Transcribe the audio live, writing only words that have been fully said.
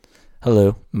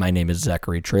Hello, my name is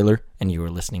Zachary Traylor, and you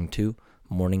are listening to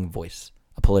Morning Voice,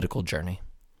 A Political Journey,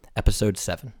 Episode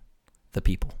 7, The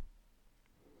People.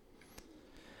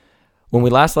 When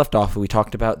we last left off, we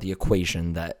talked about the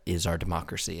equation that is our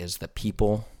democracy, is the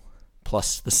people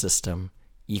plus the system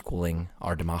equaling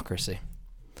our democracy.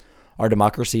 Our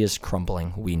democracy is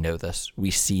crumbling. We know this. We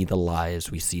see the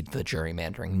lies. We see the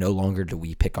gerrymandering. No longer do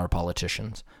we pick our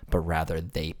politicians, but rather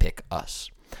they pick us.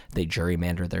 They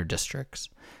gerrymander their districts,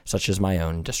 such as my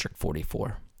own District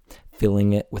 44,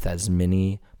 filling it with as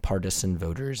many partisan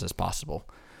voters as possible,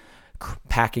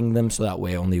 packing them so that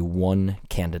way only one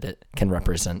candidate can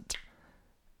represent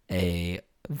a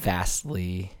vast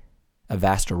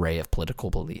array of political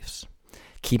beliefs,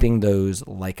 keeping those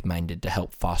like-minded to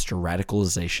help foster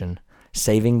radicalization,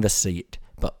 saving the seat,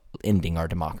 but ending our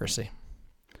democracy.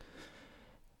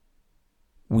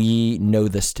 We know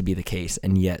this to be the case,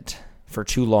 and yet, for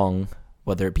too long,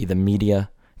 whether it be the media,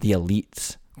 the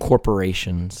elites,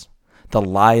 corporations, the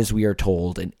lies we are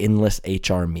told in endless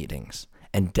HR meetings,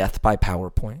 and death by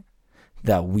PowerPoint,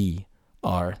 that we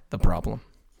are the problem.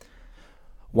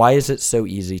 Why is it so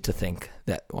easy to think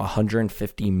that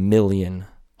 150 million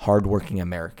hardworking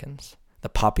Americans, the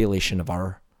population of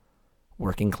our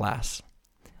working class,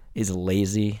 is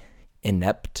lazy,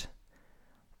 inept,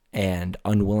 and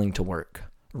unwilling to work,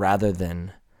 rather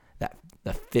than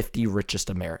the 50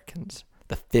 richest Americans,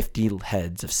 the 50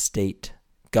 heads of state,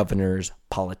 governors,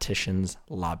 politicians,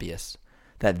 lobbyists,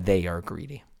 that they are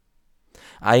greedy?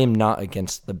 I am not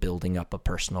against the building up of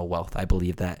personal wealth. I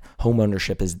believe that home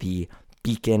ownership is the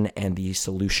beacon and the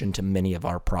solution to many of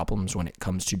our problems when it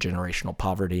comes to generational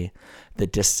poverty, the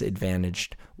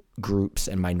disadvantaged groups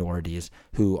and minorities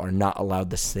who are not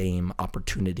allowed the same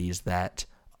opportunities that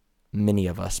many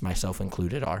of us, myself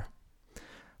included, are.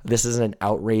 This is an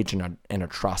outrage and an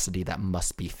atrocity that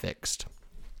must be fixed.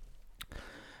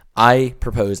 I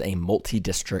propose a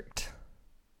multi-district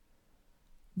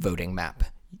voting map.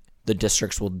 The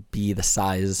districts will be the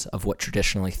size of what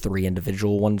traditionally 3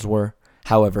 individual ones were.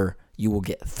 However, you will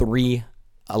get 3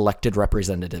 elected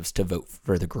representatives to vote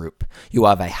for the group. You will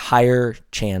have a higher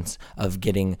chance of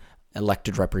getting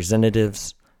elected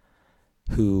representatives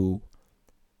who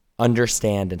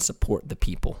understand and support the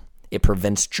people. It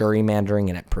prevents gerrymandering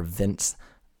and it prevents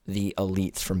the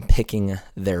elites from picking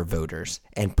their voters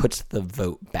and puts the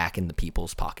vote back in the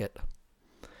people's pocket.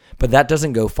 But that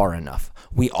doesn't go far enough.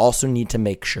 We also need to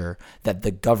make sure that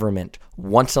the government,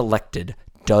 once elected,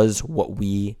 does what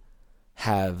we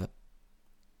have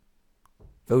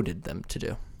voted them to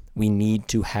do. We need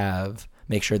to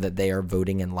make sure that they are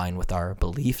voting in line with our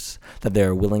beliefs, that they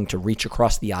are willing to reach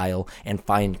across the aisle and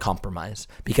find compromise.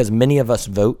 Because many of us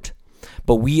vote,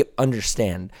 but we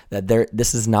understand that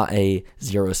this is not a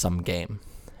zero-sum game.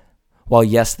 While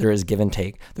yes, there is give and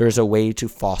take, there is a way to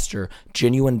foster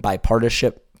genuine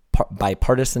bipartisanship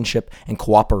and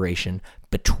cooperation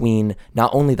between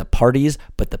not only the parties,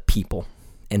 but the people.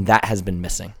 And that has been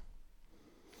missing.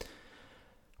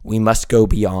 We must go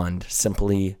beyond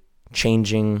simply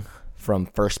changing from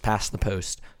first past the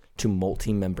post to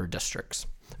multi-member districts.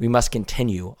 We must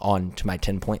continue on to my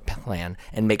 10-point plan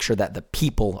and make sure that the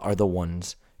people are the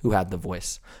ones who have the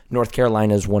voice. North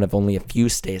Carolina is one of only a few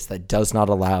states that does not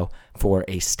allow for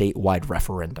a statewide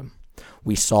referendum.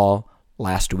 We saw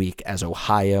last week as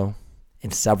Ohio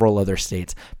and several other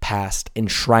states passed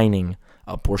enshrining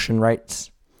abortion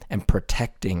rights and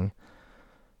protecting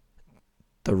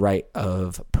the right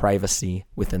of privacy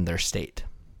within their state.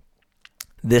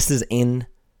 This is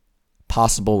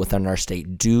impossible within our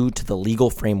state due to the legal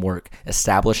framework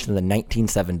established in the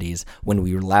 1970s when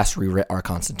we last rewrote our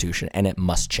Constitution, and it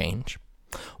must change.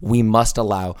 We must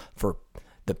allow for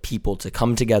the people to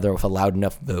come together with a loud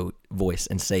enough voice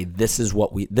and say, this is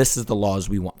the laws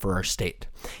we want for our state.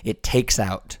 It takes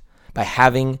out, by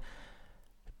having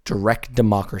direct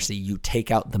democracy, you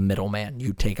take out the middleman,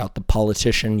 you take out the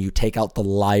politician, you take out the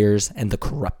liars and the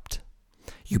corrupt.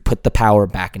 You put the power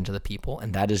back into the people,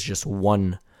 and that is just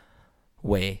one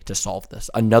way to solve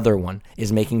this. Another one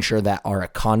is making sure that our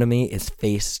economy is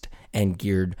faced and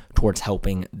geared towards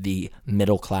helping the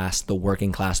middle class, the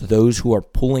working class, those who are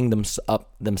pulling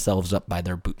themselves up by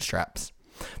their bootstraps.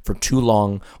 For too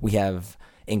long, we have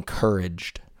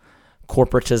encouraged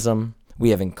corporatism. We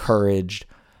have encouraged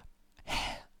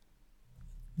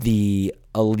the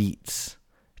elites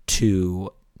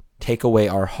to take away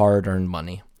our hard-earned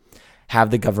money, have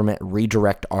the government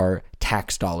redirect our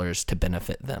tax dollars to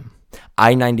benefit them.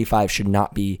 I-95 should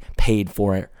not be paid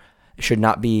for, should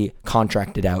not be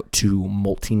contracted out to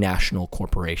multinational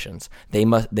corporations.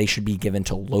 They should be given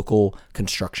to local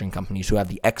construction companies who have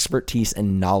the expertise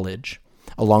and knowledge,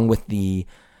 along with the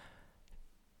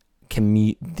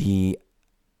the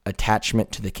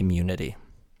attachment to the community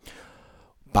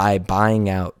by buying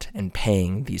out and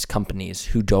paying these companies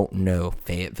who don't know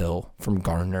Fayetteville from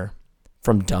Garner,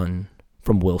 from Dunn,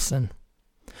 from Wilson.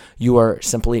 You are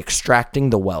simply extracting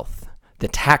the wealth, the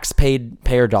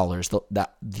taxpayer dollars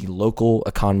that the local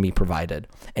economy provided,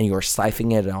 and you are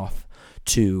siphoning it off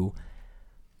to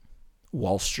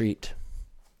Wall Street,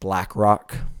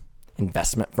 BlackRock,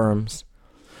 investment firms,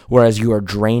 whereas you are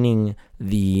draining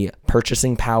the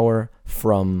purchasing power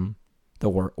from the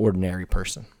ordinary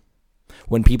person.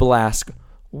 When people ask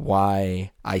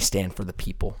why I stand for the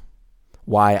people,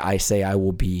 why I say I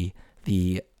will be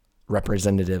the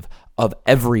representative of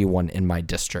everyone in my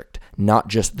district, not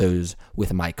just those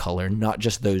with my color, not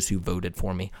just those who voted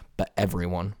for me, but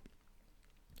everyone,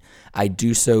 I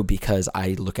do so because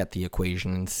I look at the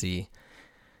equation and see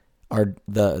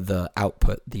the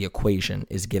output, the equation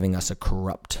is giving us a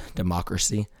corrupt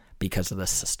democracy because of the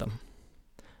system.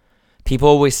 People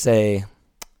always say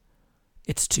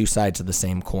it's two sides of the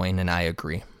same coin, and I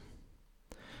agree.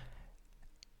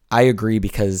 I agree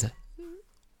because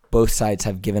both sides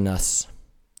have given us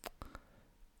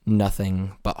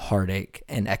nothing but heartache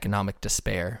and economic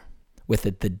despair with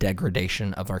the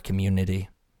degradation of our community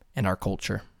and our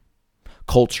culture.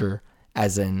 Culture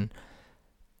as in,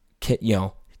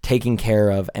 taking care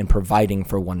of and providing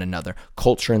for one another.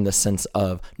 Culture in the sense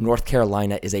of North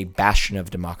Carolina is a bastion of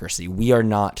democracy. We are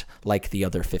not like the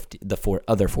other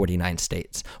 49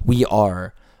 states. We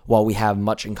are, while we have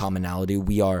much in commonality,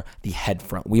 we are the head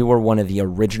front. We were one of the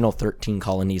original 13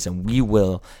 colonies, and we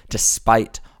will,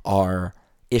 despite our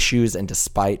issues and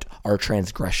despite our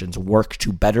transgressions, work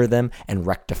to better them and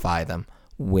rectify them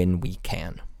when we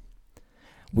can.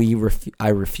 I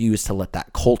refuse to let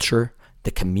that culture,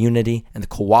 the community, and the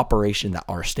cooperation that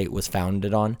our state was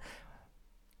founded on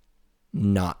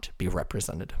not be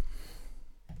represented.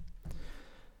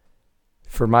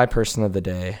 For my person of the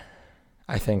day,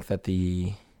 I think that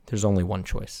there's only one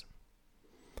choice.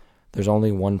 There's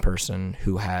only one person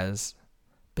who has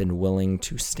been willing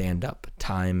to stand up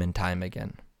time and time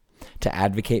again to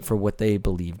advocate for what they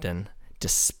believed in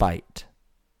despite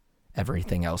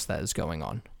everything else that is going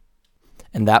on.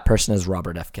 And that person is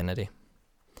Robert F. Kennedy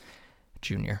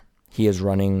Jr. He is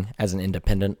running as an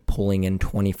independent, pulling in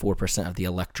 24% of the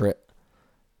electorate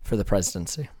for the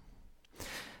presidency.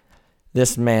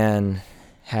 This man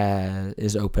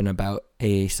is open about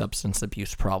a substance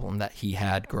abuse problem that he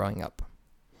had growing up.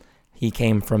 He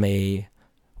came from a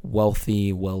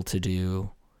wealthy, well-to-do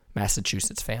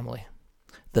Massachusetts family,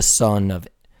 the son of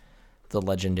the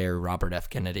legendary Robert F.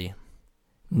 Kennedy,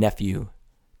 nephew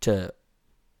to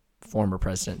former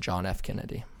President John F.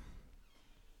 Kennedy.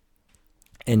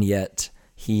 And yet,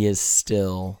 he is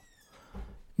still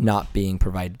not being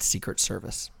provided Secret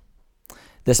Service.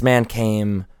 This man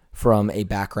came from a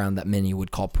background that many would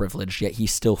call privileged, yet he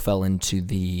still fell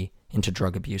into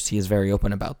drug abuse. He is very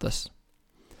open about this.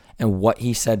 And what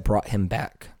he said brought him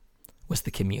back was the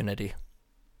community.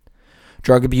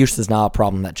 Drug abuse is not a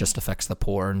problem that just affects the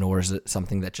poor, nor is it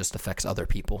something that just affects other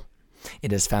people.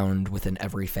 It is found within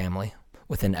every family,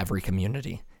 within every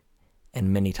community,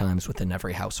 and many times within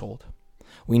every household.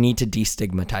 We need to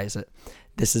destigmatize it.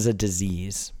 This is a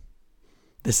disease.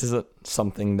 This isn't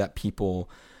something that people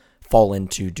fall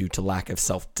into due to lack of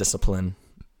self-discipline.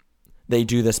 They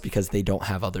do this because they don't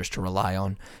have others to rely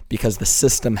on, because the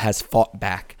system has fought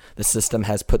back. The system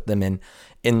has put them in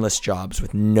endless jobs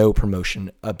with no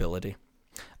promotion ability.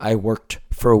 I worked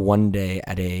for one day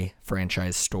at a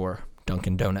franchise store,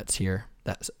 Dunkin' Donuts here,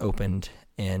 that's opened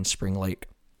in Spring Lake.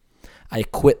 I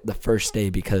quit the first day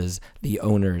because the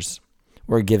owners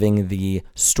were giving the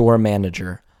store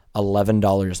manager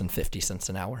 $11.50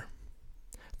 an hour.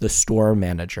 The store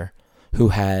manager, who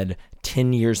had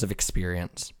 10 years of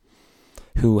experience,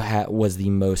 who was the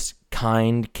most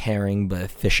kind, caring, but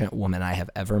efficient woman I have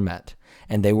ever met,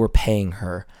 and they were paying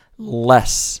her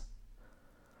less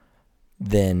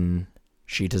than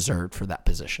she deserved for that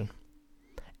position.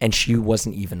 And she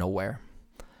wasn't even aware.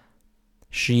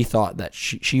 She thought that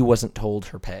she wasn't told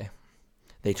her pay.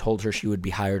 They told her she would be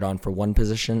hired on for one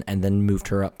position and then moved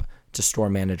her up to store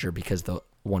manager because the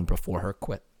one before her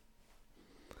quit.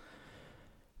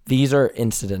 These are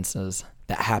incidences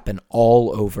that happen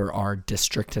all over our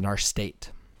district and our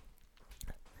state,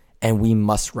 and we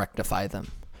must rectify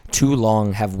them. Too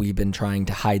long have we been trying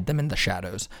to hide them in the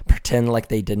shadows, pretend like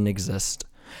they didn't exist,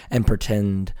 and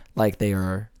pretend like they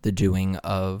are the doing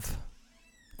of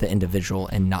the individual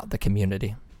and not the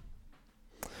community.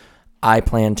 I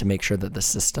plan to make sure that the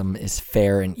system is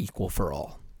fair and equal for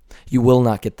all. You will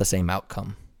not get the same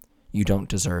outcome. You don't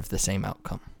deserve the same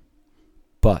outcome.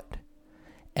 But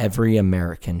every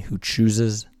American who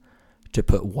chooses to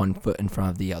put one foot in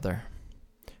front of the other,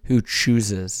 who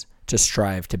chooses to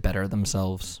strive to better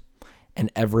themselves,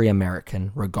 and every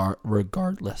American,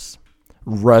 regardless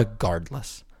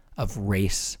of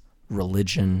race,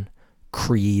 religion,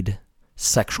 creed,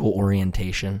 sexual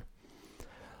orientation.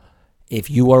 If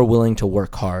you are willing to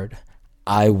work hard,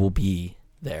 I will be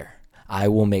there. I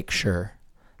will make sure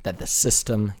that the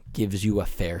system gives you a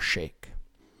fair shake.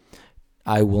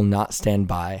 I will not stand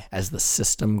by as the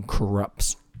system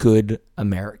corrupts good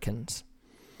Americans,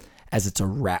 as it's a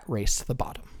rat race to the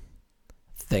bottom.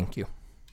 Thank you.